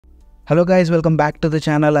Hello guys, welcome back to the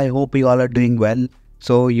channel. I hope you all are doing well.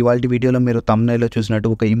 So ఇవాళ వీడియోలో మీరు thumbnail లో చూసినట్టు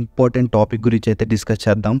ఒక ఇంపార్టెంట్ టాపిక్ గురించి అయితే డిస్కస్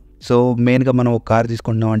చేద్దాం. సో మెయిన్గా మనం ఒక కార్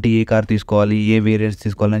తీసుకుంటున్నాం అంటే ఏ కార్ తీసుకోవాలి, ఏ వేరియంట్స్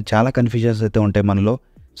తీసుకోవాలని చాలా కన్ఫ్యూజన్స్ అయితే ఉంటాయి మనలో.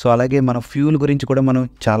 సో అలాగే మన ఫ్యూల్ గురించి కూడా మనం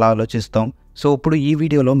చాలా ఆలోచిస్తాం. సో ఇప్పుడు ఈ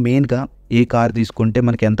వీడియోలో మెయిన్గా ఏ కార్ తీసుకుంటే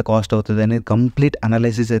మనకి ఎంత కాస్ట్ అవుతుంది అనేది కంప్లీట్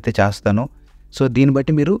అనాలిసిస్ అయితే చేస్తాను. సో దీన్ని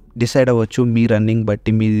బట్టి మీరు డిసైడ్ అవ్వచ్చు, మీ రన్నింగ్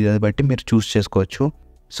బట్టి బట్టి మీరు చూస్ చేసుకోవచ్చు.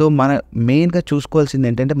 సో మన మెయిన్గా చూసుకోవాల్సింది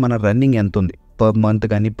ఏంటంటే మన రన్నింగ్ ఎంత ఉంది పర్ మంత్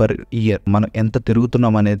కానీ పర్ ఇయర్, మనం ఎంత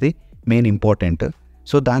తిరుగుతున్నాం అనేది మెయిన్ ఇంపార్టెంట్.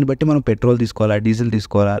 సో దాన్ని బట్టి మనం పెట్రోల్ తీసుకోవాలా, డీజిల్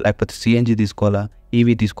తీసుకోవాలా, లేకపోతే సిఎన్జి తీసుకోవాలా,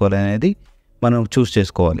 ఈవీ తీసుకోవాలా అనేది మనం చూస్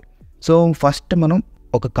చేసుకోవాలి. సో ఫస్ట్ మనం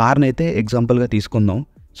ఒక కార్ని అయితే ఎగ్జాంపుల్గా తీసుకుందాం.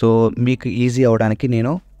 సో మీకు ఈజీ అవ్వడానికి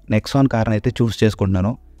నేను నెక్సాన్ కార్ని అయితే చూస్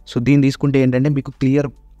చేసుకుంటున్నాను. సో దీన్ని తీసుకుంటే ఏంటంటే మీకు క్లియర్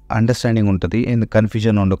అండర్స్టాండింగ్ ఉంటుంది,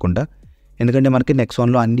 కన్ఫ్యూజన్ ఉండకుండా. ఎందుకంటే మనకి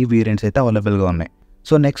నెక్సాన్లో అన్ని వేరియంట్స్ అయితే అవైలబుల్గా ఉన్నాయి.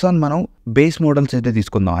 సో నెక్సాన్ మనం బేస్ మోడల్స్ అయితే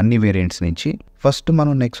తీసుకుందాం అన్ని వేరియంట్స్ నుంచి. ఫస్ట్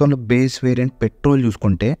మనం నెక్సాన్లో బేస్ వేరియంట్ పెట్రోల్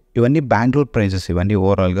చూసుకుంటే ఇవన్నీ బెంగళూరు ప్రైజెస్, ఇవన్నీ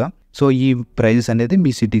ఓవరాల్గా. సో ఈ ప్రైజెస్ అనేది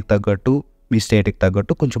మీ సిటీకి తగ్గట్టు, మీ స్టేట్కి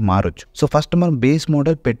తగ్గట్టు కొంచెం మారొచ్చు. సో ఫస్ట్ మనం బేస్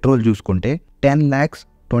మోడల్ పెట్రోల్ చూసుకుంటే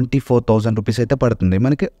 10,24,000 రూపీస్ అయితే పడుతుంది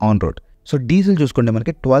మనకి ఆన్ రోడ్. సో డీజిల్ చూసుకుంటే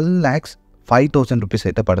మనకి 12,05,000 రూపీస్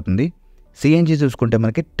అయితే పడుతుంది. సిఎన్జి చూసుకుంటే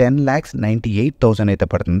మనకి 10,98,000 అయితే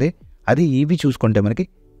పడుతుంది. అది ఈవీ చూసుకుంటే మనకి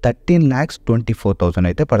 13,24,000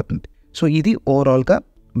 అయితే పడుతుంది. సో ఇది ఓవరాల్గా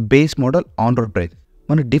base model on road price.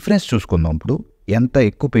 మనం డిఫరెన్స్ చూసుకుందాం. ఇప్పుడు ఎంత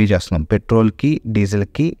ఎక్కువ పే చేస్తున్నాం పెట్రోల్కి,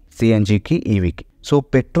 డీజిల్కి, సిఎన్జికి, ఈవీకి. సో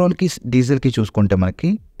పెట్రోల్కి, డీజిల్కి చూసుకుంటే మనకి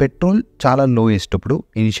పెట్రోల్ చాలా లోయెస్ట్ ఇప్పుడు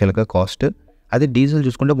ఇనిషియల్గా కాస్ట్. అదే డీజిల్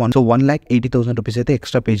చూసుకుంటే 1,80,000 రూపీస్ అయితే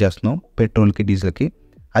ఎక్స్ట్రా పే చేస్తున్నాం పెట్రోల్కి, డీజిల్కి.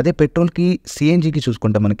 అదే పెట్రోల్కి, సిఎన్జికి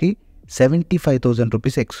చూసుకుంటే మనకి 75,000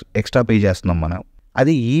 రూపీస్ ఎక్స్ట్రా పే చేస్తున్నాం మనం.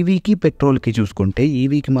 అది ఈవీకి, పెట్రోల్కి చూసుకుంటే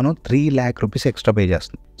ఈవీకి మనం 3,00,000 రూపీస్ ఎక్స్ట్రా పే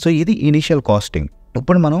చేస్తాం. సో ఇది ఇనిషియల్ కాస్టింగ్.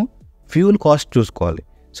 ఇప్పుడు మనం ఫ్యూల్ కాస్ట్ చూసుకోవాలి.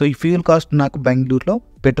 సో ఈ ఫ్యూల్ కాస్ట్ నాకు బెంగళూరులో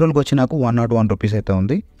పెట్రోల్కి వచ్చి నాకు 101 రూపీస్ అయితే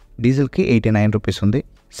ఉంది, డీజిల్కి 89 రూపీస్ ఉంది,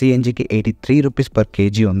 సిఎన్జికి 83 రూపీస్ పర్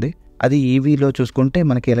కేజీ ఉంది. అది ఈవీలో చూసుకుంటే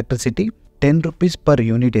మనకి ఎలక్ట్రిసిటీ 10 రూపీస్ పర్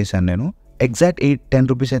యూనిట్ వేసాను నేను. ఎగ్జాక్ట్ 10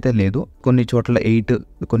 రూపీస్ అయితే లేదు, కొన్ని చోట్ల 8,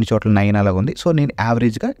 కొన్ని చోట్ల 9 అలాగ ఉంది. సో నేను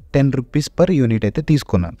యావరేజ్గా 10 రూపీస్ పర్ యూనిట్ అయితే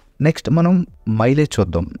తీసుకున్నాను. నెక్స్ట్ మనం మైలేజ్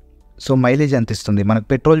చూద్దాం. సో మైలేజ్ ఎంత ఇస్తుంది మనకి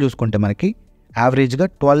పెట్రోల్ చూసుకుంటే మనకి యావరేజ్గా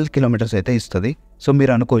 12 కిలోమీటర్స్ అయితే ఇస్తుంది. సో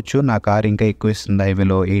మీరు అనుకోవచ్చు నా కార్ ఇంకా ఎక్కువ ఇస్తుంది,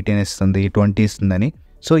 హైవేలో 18 ఇస్తుంది, 20 ఇస్తుందని.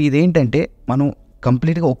 సో ఇదేంటంటే మనం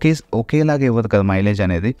కంప్లీట్గా ఒకేలాగా ఇవ్వదు కదా మైలేజ్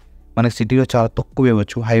అనేది. మనకి సిటీలో చాలా తక్కువ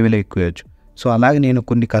ఇవ్వచ్చు, హైవేలో ఎక్కువ ఇవ్వచ్చు. సో అలాగే నేను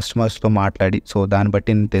కొన్ని కస్టమర్స్తో మాట్లాడి సో దాన్ని బట్టి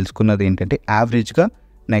నేను తెలుసుకున్నది ఏంటంటే యావరేజ్గా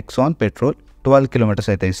నెక్సాన్ పెట్రోల్ 12 కిలోమీటర్స్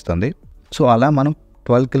అయితే ఇస్తుంది. సో అలా మనం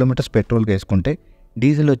 12 కిలోమీటర్స్ పెట్రోల్కి వేసుకుంటే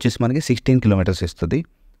డీజిల్ వచ్చేసి మనకి 16 కిలోమీటర్స్ ఇస్తుంది.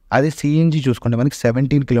 అదే సిఎన్జి చూసుకుంటే మనకి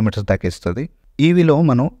 17 కిలోమీటర్స్ దాకా ఇస్తుంది. ఈవీలో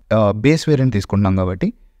మనం బేస్ వేరియంట్ తీసుకుంటున్నాం కాబట్టి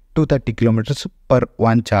 230 కిలోమీటర్స్ పర్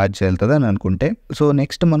 1 ఛార్జ్ వెళ్తుంది అని అనుకుంటే. సో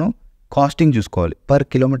నెక్స్ట్ మనం కాస్టింగ్ చూసుకోవాలి, పర్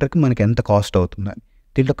కిలోమీటర్కి మనకి ఎంత కాస్ట్ అవుతుందని.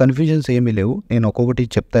 దీంట్లో కన్ఫ్యూజన్స్ ఏమీ లేవు, నేను ఒక్కొక్కటి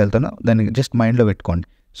చెప్తా వెళ్తాను, దాన్ని జస్ట్ మైండ్లో పెట్టుకోండి.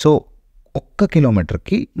 సో 1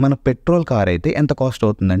 కిలోమీటర్కి మన పెట్రోల్ కార్ అయితే ఎంత కాస్ట్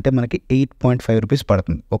అవుతుందంటే మనకి 8.5 రూపీస్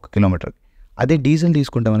పడుతుంది 1 కిలోమీటర్కి. అదే డీజిల్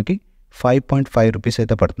తీసుకుంటే మనకి 5.5 రూపీస్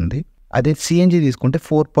అయితే పడుతుంది. అదే సిఎన్జి తీసుకుంటే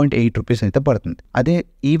 4.8 రూపీస్ అయితే పడుతుంది. అదే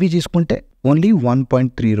ఈవీ తీసుకుంటే ఓన్లీ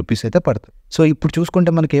 1.3 రూపీస్ అయితే పడుతుంది. సో ఇప్పుడు చూసుకుంటే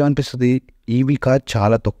మనకి ఏమనిపిస్తుంది, ఈవీ కార్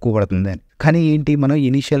చాలా తక్కువ పడుతుంది అని. కానీ ఏంటి, మనం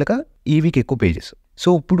ఇనీషియల్గా ఈవీకి ఎక్కువ పే చేస్తాం. సో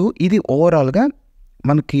ఇప్పుడు ఇది ఓవరాల్గా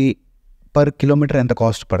మనకి పర్ కిలోమీటర్ ఎంత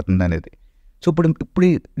కాస్ట్ పడుతుంది అనేది. సో ఇప్పుడు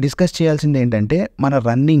డిస్కస్ చేయాల్సింది ఏంటంటే మన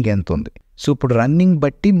రన్నింగ్ ఎంత ఉంది. సో ఇప్పుడు రన్నింగ్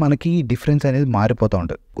బట్టి మనకి డిఫరెన్స్ అనేది మారిపోతూ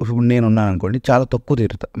ఉంటుంది. ఇప్పుడు నేను ఉన్నాను అనుకోండి, చాలా తక్కువ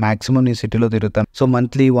తిరుగుతాను, మ్యాక్సిమం నేను సిటీలో తిరుగుతాను. సో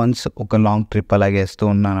మంత్లీ వన్స్ ఒక లాంగ్ ట్రిప్ అలాగే వేస్తూ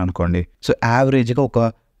ఉన్నాను అనుకోండి. సో యావరేజ్గా ఒక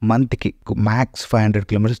మంత్కి మ్యాక్స్ 500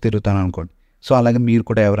 కిలోమీటర్స్ తిరుగుతాను అనుకోండి. సో అలాగే మీరు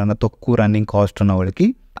కూడా ఎవరైనా తక్కువ రన్నింగ్ కాస్ట్ ఉన్న వాళ్ళకి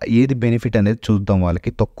ఏది బెనిఫిట్ అనేది చూద్దాం, వాళ్ళకి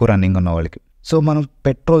తక్కువ రన్నింగ్ ఉన్న వాళ్ళకి. సో మనం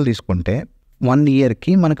పెట్రోల్ తీసుకుంటే 1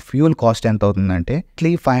 ఇయర్కి మనకి ఫ్యూల్ కాస్ట్ ఎంత అవుతుందంటే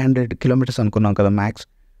 500 కిలోమీటర్స్ అనుకున్నాం కదా మ్యాక్స్.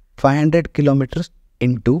 500 కిలోమీటర్స్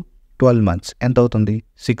ఇంటూ 12 మంత్స్ ఎంత అవుతుంది,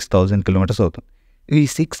 6,000 కిలోమీటర్స్ అవుతుంది. ఈ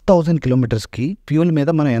 6,000 కిలోమీటర్స్కి ఫ్యూల్ మీద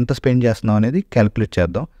మనం ఎంత స్పెండ్ చేస్తున్నాం అనేది క్యాలిక్యులేట్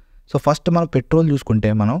చేద్దాం. సో ఫస్ట్ మనం పెట్రోల్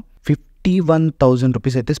చూసుకుంటే మనం 51,000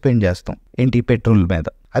 రూపీస్ అయితే స్పెండ్ చేస్తాం ఏంటి పెట్రోల్ మీద.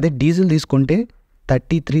 అదే డీజిల్ తీసుకుంటే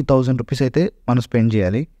 33,000 రూపీస్ అయితే మనం స్పెండ్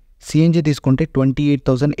చేయాలి. సిఎన్జి తీసుకుంటే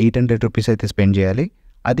 28,800 రూపీస్ అయితే స్పెండ్ చేయాలి.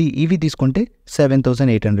 అది ఈవీ తీసుకుంటే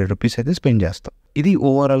 7,800 రూపీస్ అయితే స్పెండ్ చేస్తాం. ఇది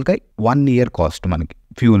ఓవరాల్గా 1 ఇయర్ కాస్ట్ మనకి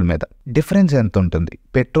ఫ్యూల్ మీద. డిఫరెన్స్ ఎంత ఉంటుంది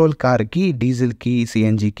పెట్రోల్ కార్కి, డీజిల్కి,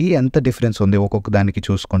 సిఎన్జికి ఎంత డిఫరెన్స్ ఉంది ఒక్కొక్క దానికి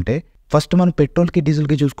చూసుకుంటే. ఫస్ట్ మనం పెట్రోల్కి,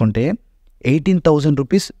 డీజిల్కి చూసుకుంటే 18,000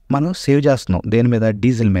 రూపీస్ మనం సేవ్ చేస్తున్నాం దేని మీద,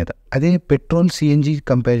 డీజిల్ మీద. అదే పెట్రోల్, సిఎన్జి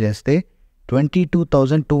కంపేర్ చేస్తే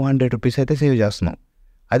 22,200 రూపీస్ అయితే సేవ్ చేస్తున్నాం.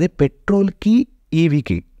 అదే పెట్రోల్కి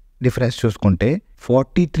ఈవీకి డిఫరెన్స్ చూసుకుంటే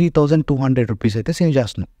 43,200 రూపీస్ అయితే సేవ్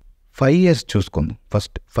చేస్తున్నాం. 5 ఇయర్స్ చూసుకుందాం.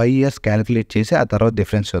 ఫస్ట్ 5 ఇయర్స్ క్యాలిక్యులేట్ చేసి ఆ తర్వాత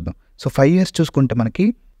డిఫరెన్స్ చూద్దాం. సో 5 ఇయర్స్ చూసుకుంటే మనకి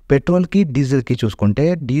పెట్రోల్కి డీజిల్కి చూసుకుంటే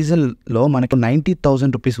డీజిల్లో మనకు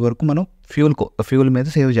 90,000 రూపీస్ వరకు మనం ఫ్యూల్ మీద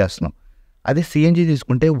సేవ్ చేస్తున్నాం. అదే సిఎన్జి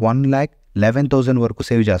తీసుకుంటే 1,11,000 వరకు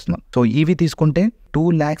సేవ్ చేస్తున్నాం. సో ఈవీ తీసుకుంటే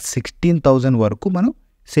 2,16,000 వరకు మనం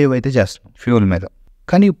సేవ్ అయితే చేస్తున్నాం ఫ్యూల్ మీద.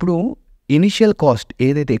 కానీ ఇప్పుడు ఇనిషియల్ కాస్ట్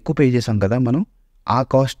ఏదైతే ఎక్కువ పే చేసాం కదా మనం, ఆ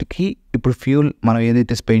కాస్ట్కి ఇప్పుడు ఫ్యూల్ మనం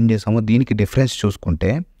ఏదైతే స్పెండ్ చేసామో దీనికి డిఫరెన్స్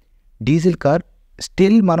చూసుకుంటే డీజిల్ కార్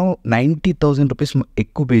స్టిల్ మనం 90,000 రూపీస్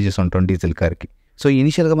ఎక్కువ పే చేసి ఉంటాం డీజిల్ కార్కి. సో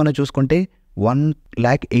ఇనిషియల్గా మనం చూసుకుంటే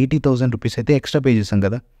 1,80,000 రూపీస్ అయితే ఎక్స్ట్రా పే చేసాం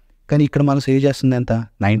కదా, కానీ ఇక్కడ మనం సేవ్ చేస్తుంది ఎంత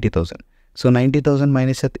 90,000. సో 90,000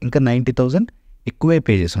 మైనస్ ఇంకా 90,000 ఎక్కువే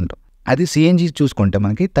పే చేసి ఉంటాం. అది సిఎన్జి చూసుకుంటే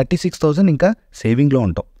మనకి 36,000 ఇంకా సేవింగ్లో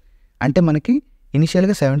ఉంటాం. అంటే మనకి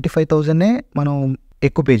ఇనిషియల్గా 75,000 మనం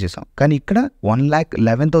ఎక్కువ పే చేసాం, కానీ ఇక్కడ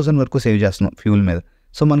 1,11,000 వరకు సేవ్ చేస్తున్నాం ఫ్యూల్ మీద.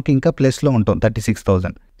 సో మనకి ఇంకా ప్లస్లో ఉంటాం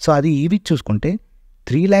 36,000. సో అది ఈవీ చూసుకుంటే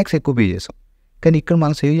 3 lakhs ఎక్కువ పే చేసాం, కానీ ఇక్కడ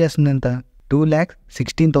మనం సేవ్ చేస్తుంది ఎంత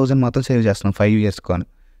 2,16,000 మాత్రం సేవ్ చేస్తున్నాం 5 years కానీ.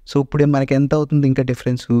 సో ఇప్పుడు మనకి ఎంత అవుతుంది ఇంకా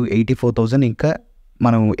డిఫరెన్స్ 84,000 ఇంకా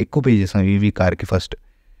మనం ఎక్కువ పే చేసాం ఈవీ కార్కి ఫస్ట్.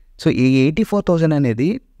 సో ఈ 84,000 అనేది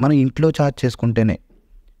మనం ఇంట్లో ఛార్జ్ చేసుకుంటేనే,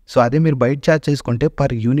 సో అదే మీరు బయట ఛార్జ్ చేసుకుంటే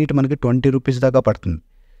పర్ యూనిట్ మనకి 20 రూపీస్ దాకా పడుతుంది.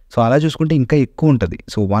 సో అలా చూసుకుంటే ఇంకా ఎక్కువ ఉంటుంది.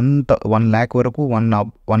 సో 1 lakh వరకు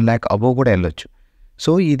 1 lakh అబోవ్ కూడా వెళ్ళొచ్చు.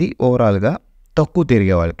 సో ఇది ఓవరాల్గా తక్కువ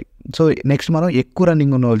తిరిగే వాళ్ళకి. సో నెక్స్ట్ మనం ఎక్కువ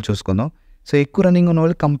రన్నింగ్ ఉన్న వాళ్ళు చూసుకుందాం. సో ఎక్కువ రన్నింగ్ ఉన్న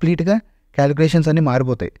వాళ్ళు కంప్లీట్గా క్యాలిక్యులేషన్స్ అన్నీ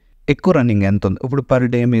మారిపోతాయి. ఎక్కువ రన్నింగ్ ఎంత ఉంది ఇప్పుడు పర్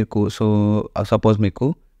డే మీకు, సో సపోజ్ మీకు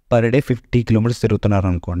పర్ డే 50 kilometers తిరుగుతున్నారు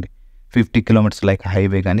అనుకోండి. 50 kilometers లైక్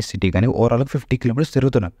హైవే కానీ సిటీ కానీ ఓవరాల్గా 50 kilometers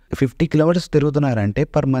తిరుగుతున్నారు. 50 kilometers తిరుగుతున్నారంటే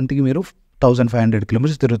పర్ మంత్కి మీరు 1,500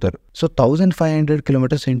 kilometers తిరుగుతారు. So 1,500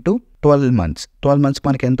 kilometers into 12 months, 12 months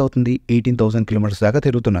మనకి ఎంత అవుతుంది 18,000 kilometers దాకా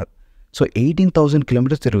తిరుగుతున్నారు. సో 18,000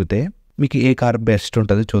 kilometers తిరిగితే మీకు ఏ కార్ బెస్ట్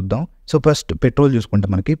ఉంటుంది చూద్దాం. సో ఫస్ట్ పెట్రోల్ చూసుకుంటే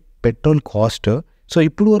మనకి పెట్రోల్ కాస్ట్, సో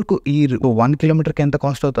ఇప్పుడు వరకు ఈ 1 kilometerకి ఎంత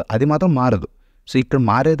కాస్ట్ అవుతుంది అది మాత్రం మారదు. సో ఇక్కడ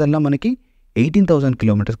మారేదల్లా మనకి 18,000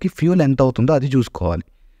 kilometersకి ఫ్యూల్ ఎంత అవుతుందో అది చూసుకోవాలి.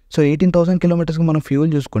 సో 18,000 kilometersకి మనం ఫ్యూల్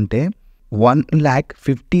చూసుకుంటే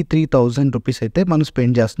 1,53,000 రూపీస్ అయితే మనం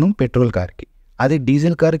స్పెండ్ చేస్తున్నాం పెట్రోల్ కార్కి. అదే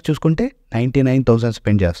డీజిల్ కార్కి చూసుకుంటే 99,000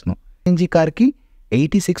 స్పెండ్ చేస్తున్నాం. సిఎన్జి కార్కి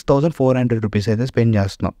 86,400 రూపీస్ అయితే స్పెండ్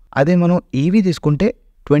చేస్తున్నాం. అదే మనం ఈవీ తీసుకుంటే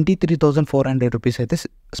 23,400 రూపీస్ అయితే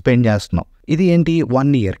స్పెండ్ చేస్తున్నాం. ఇది ఏంటి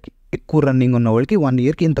 1 yearకి, ఎక్కువ రన్నింగ్ ఉన్న వాళ్ళకి 1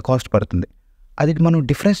 yearకి ఇంత కాస్ట్ పడుతుంది. అది మనం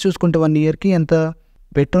డిఫరెన్స్ చూసుకుంటే 1 yearకి ఎంత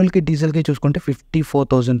పెట్రోల్కి డీజిల్కి చూసుకుంటే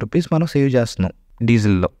 54,000 రూపీస్ మనం సేవ్ చేస్తున్నాం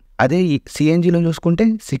డీజిల్లో. అదే సిఎన్జిలో చూసుకుంటే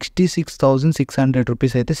 66,600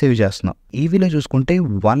 రూపీస్ అయితే సేవ్ చేస్తున్నాం. ఈవీలో చూసుకుంటే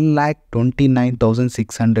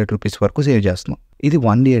 1,29,600 రూపీస్ వరకు సేవ్ చేస్తున్నాం. ఇది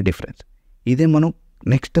 1 year డిఫరెన్స్. ఇదే మనం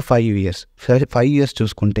నెక్స్ట్ 5 years, 5 years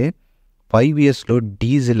చూసుకుంటే 5 yearsలో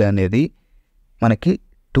డీజిల్ అనేది మనకి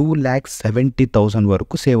 2,70,000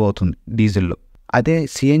 వరకు సేవ్ అవుతుంది డీజిల్లో. అదే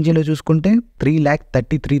సిఎన్జిలో చూసుకుంటే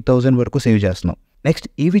 3,33,000 వరకు సేవ్ చేస్తున్నాం. నెక్స్ట్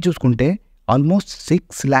ఈవీ చూసుకుంటే ఆల్మోస్ట్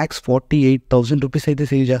 6,48,000 రూపీస్ అయితే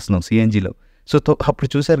సేవ్ చేస్తున్నాం సిఎన్జిలో. సో అప్పుడు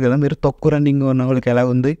చూసారు కదా మీరు, తక్కువ రన్నింగ్ ఉన్న వాళ్ళకి ఎలా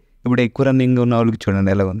ఉంది, ఇప్పుడు ఎక్కువ రన్నింగ్ ఉన్న వాళ్ళకి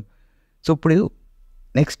చూడండి ఎలా ఉంది. సో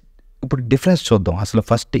ఇప్పుడు డిఫరెన్స్ చూద్దాం. అసలు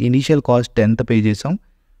ఫస్ట్ ఇనీషియల్ కాస్ట్ ఎంత పే చేసాం,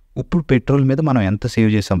 ఇప్పుడు పెట్రోల్ మీద మనం ఎంత సేవ్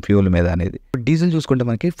చేసాం ఫ్యూల్ మీద అనేది. డీజిల్ చూసుకుంటే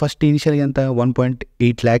మనకి ఫస్ట్ ఇనీషియల్గా ఎంత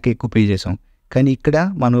 1.8 lakh ఎక్కువ పే చేసాం, కానీ ఇక్కడ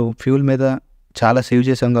మనం ఫ్యూల్ మీద చాలా సేవ్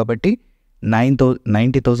చేసాం కాబట్టి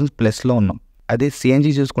 90,000 ప్లస్లో ఉన్నాం. అదే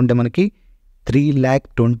సిఎన్జి చూసుకుంటే మనకి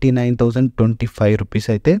 3,29,025 రూపీస్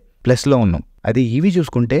అయితే ప్లస్లో ఉన్నాం. అదే ఈవీ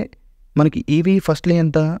చూసుకుంటే మనకి ఈవీ ఫస్ట్లో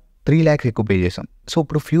ఎంత 3 lakhs ఎక్కువ పే చేసాం. సో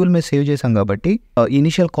ఇప్పుడు ఫ్యూల్ మీద సేవ్ చేసాం కాబట్టి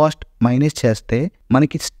ఇనిషియల్ కాస్ట్ మైనస్ చేస్తే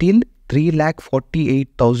మనకి స్టిల్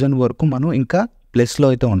 3,48,000 వరకు మనం ఇంకా ప్లస్లో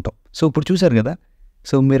అయితే ఉంటాం. సో ఇప్పుడు చూసారు కదా,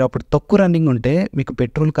 సో మీరు అప్పుడు తక్కువ రన్నింగ్ ఉంటే మీకు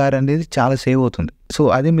పెట్రోల్ కార్ అనేది చాలా సేవ్ అవుతుంది. సో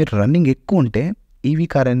అదే మీరు రన్నింగ్ ఎక్కువ ఉంటే ఈవీ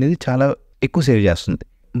కార్ అనేది చాలా ఎక్కువ సేవ్ చేస్తుంది.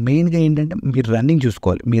 మెయిన్గా ఏంటంటే మీరు రన్నింగ్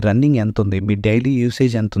చూసుకోవాలి. మీ రన్నింగ్ ఎంత ఉంది, మీ డైలీ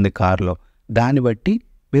యూసేజ్ ఎంత ఉంది కార్లో, దాన్ని బట్టి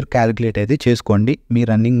మీరు క్యాలిక్యులేట్ అయితే చేసుకోండి. మీ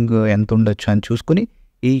రన్నింగ్ ఎంత ఉండొచ్చు అని చూసుకుని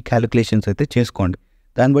ఈ క్యాలిక్యులేషన్స్ అయితే చేసుకోండి.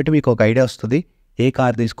 దాన్ని బట్టి మీకు ఒక ఐడియా వస్తుంది ఏ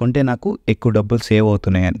కార్ తీసుకుంటే నాకు ఎక్కువ డబ్బులు సేవ్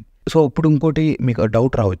అవుతున్నాయని. సో ఇప్పుడు ఇంకోటి మీకు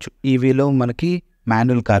డౌట్ రావచ్చు, ఈవీలో మనకి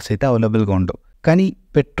మాన్యువల్ కార్స్ అయితే అవైలబుల్గా ఉండవు, కానీ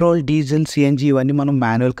పెట్రోల్ డీజిల్ సిఎన్జి ఇవన్నీ మనం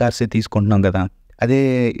మాన్యువల్ కార్సే తీసుకుంటున్నాం కదా, అదే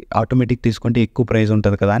ఆటోమేటిక్ తీసుకుంటే ఎక్కువ ప్రైస్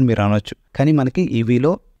ఉంటుంది కదా అని మీరు అనొచ్చు. కానీ మనకి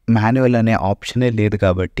ఈవీలో మాన్యువల్ అనే ఆప్షనే లేదు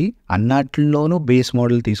కాబట్టి అన్నిటిలోనూ బేస్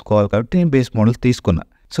మోడల్ తీసుకోవాలి కాబట్టి నేను బేస్ మోడల్ తీసుకున్నా.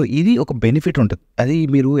 సో ఇది ఒక బెనిఫిట్ ఉంటుంది. అది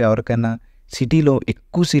మీరు ఎవరికైనా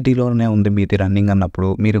ఎక్కువ సిటీలోనే ఉంది మీది రన్నింగ్ అన్నప్పుడు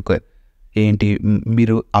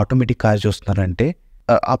మీరు ఆటోమేటిక్ కార్ చూస్తున్నారంటే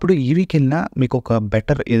అప్పుడు ఈవీకి వెళ్ళినా మీకు ఒక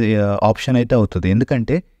బెటర్ ఆప్షన్ అయితే అవుతుంది.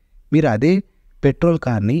 ఎందుకంటే మీరు అదే పెట్రోల్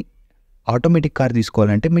కార్ని ఆటోమేటిక్ కార్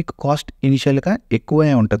తీసుకోవాలంటే మీకు కాస్ట్ ఇనిషియల్గా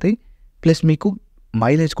ఎక్కువే ఉంటుంది, ప్లస్ మీకు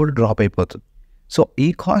మైలేజ్ కూడా డ్రాప్ అయిపోతుంది. సో ఈ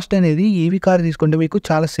కాస్ట్ అనేది ఈవీ కార్ తీసుకుంటే మీకు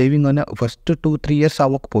చాలా సేవింగ్ అనే ఫస్ట్ 2-3 ఇయర్స్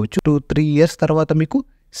అవ్వకపోవచ్చు, 2-3 ఇయర్స్ తర్వాత మీకు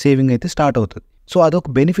సేవింగ్ అయితే స్టార్ట్ అవుతుంది. సో అదొక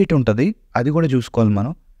బెనిఫిట్ ఉంటుంది, అది కూడా చూసుకోవాలి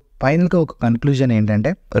మనం. ఫైనల్గా ఒక కన్క్లూజన్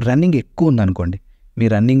ఏంటంటే, రన్నింగ్ ఎక్కువ ఉందనుకోండి, మీ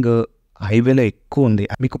రన్నింగ్ హైవేలో ఎక్కువ ఉంది,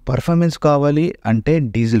 మీకు పర్ఫార్మెన్స్ కావాలి అంటే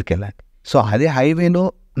డీజిల్కి వెళ్ళండి. సో అదే హైవేలో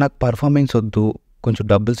నాకు పర్ఫార్మెన్స్ వద్దు, కొంచెం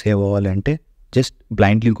డబ్బులు సేవ్ అవ్వాలి అంటే just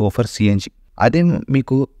blindly go for CNG. అదే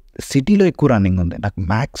మీకు సిటీలో ఎక్కువ రన్నింగ్ ఉంది, నాకు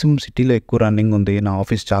మ్యాక్సిమం సిటీలో ఎక్కువ రన్నింగ్ ఉంది, నా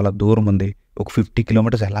ఆఫీస్ చాలా దూరం ఉంది, ఒక 50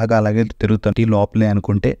 కిలోమీటర్స్ అలాగే తిరుగుతాను లోపలే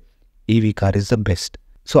అనుకుంటే EV car is the best.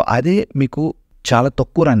 So అదే మీకు చాలా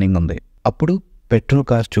తక్కువ రన్నింగ్ ఉంది, అప్పుడు పెట్రోల్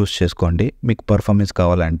కార్ చూస్ చేసుకోండి. మీకు పర్ఫార్మెన్స్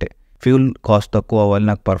కావాలంటే ఫ్యూల్ కాస్ట్ తక్కువ అవ్వాలి,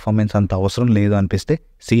 నాకు పర్ఫార్మెన్స్ అంత అవసరం లేదు అనిపిస్తే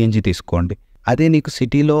సిఎన్జి తీసుకోండి. అదే నీకు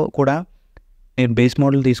సిటీలో కూడా నేను బేస్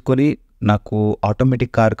మోడల్ తీసుకొని నాకు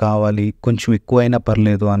ఆటోమేటిక్ కార్ కావాలి, కొంచెం ఎక్కువైనా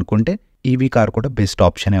పర్లేదు అనుకుంటే ఈవీ కార్ కూడా బెస్ట్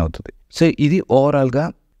ఆప్షనే అవుతుంది. సో ఇది ఓవరాల్గా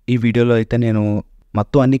ఈ వీడియోలో అయితే నేను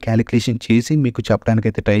మొత్తం అన్ని క్యాలిక్యులేషన్ చేసి మీకు చెప్పడానికి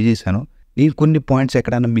అయితే ట్రై చేశాను. నేను కొన్ని పాయింట్స్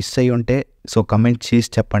ఎక్కడైనా మిస్ అయ్యి ఉంటే సో కమెంట్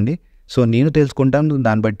చేసి చెప్పండి. సో నేను తెలుసుకుంటాను,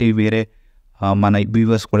 దాన్ని బట్టి వేరే మన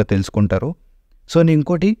వ్యూవర్స్ కూడా తెలుసుకుంటారు. సో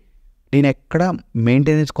నేను ఎక్కడ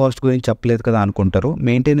మెయింటెనెన్స్ కాస్ట్ గురించి చెప్పలేదు కదా అనుకుంటారు.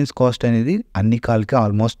 మెయింటెనెన్స్ కాస్ట్ అనేది అన్ని కార్లకి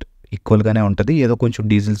ఆల్మోస్ట్ ఈక్వల్గానే ఉంటుంది, ఏదో కొంచెం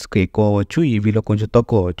డీజిల్స్కి ఎక్కువ అవ్వచ్చు, ఈవీలో కొంచెం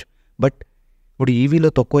తక్కువ అవ్వచ్చు. బట్ ఇప్పుడు ఈవీలో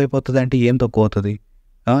తక్కువ అయిపోతుంది అంటే ఏం తక్కువ అవుతుంది?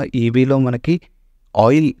 ఈవీలో మనకి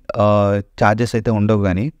ఆయిల్ ఛార్జెస్ అయితే ఉండవు,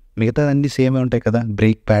 కానీ మిగతాదన్నీ సేమే ఉంటాయి కదా.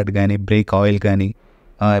 బ్రేక్ ప్యాడ్ కానీ, బ్రేక్ ఆయిల్ కానీ,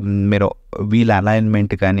 మీరు వీల్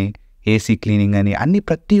అలైన్మెంట్ కానీ, ఏసీ క్లీనింగ్ కానీ, అన్నీ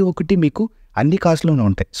ప్రతి ఒక్కటి మీకు అన్ని కాస్ట్లోనే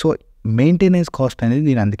ఉంటాయి. సో మెయింటెనెన్స్ కాస్ట్ అనేది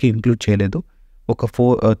నేను అందుకే ఇంక్లూడ్ చేయలేదు. ఒక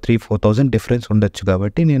 3,000-4,000 డిఫరెన్స్ ఉండొచ్చు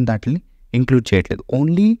కాబట్టి నేను దాంట్ని ఇంక్లూడ్ చేయట్లేదు.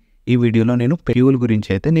 ఓన్లీ ఈ వీడియోలో నేను ఫ్యూల్ గురించి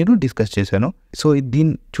అయితే నేను డిస్కస్ చేశాను. సో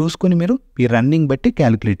దీన్ని చూసుకొని మీరు ఈ రన్నింగ్ బట్టి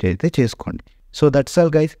క్యాలిక్యులేట్ అయితే చేసుకోండి. So that's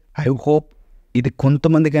all guys. I hope ఇది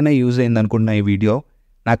కొంతమందికైనా యూజ్ అయింది అనుకుంటున్నా ఈ వీడియో.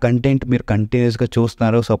 నా కంటెంట్ మీరు కంటిన్యూస్గా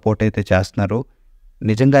చూస్తున్నారు, సపోర్ట్ అయితే చేస్తున్నారు.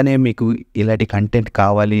 నిజంగానే మీకు ఇలాంటి కంటెంట్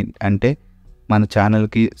కావాలి అంటే మన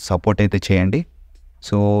ఛానల్కి సపోర్ట్ అయితే చేయండి.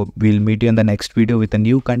 So we'll meet you in the next video with a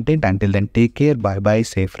new content. Until then, take care. Bye bye.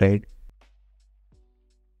 Safe ride.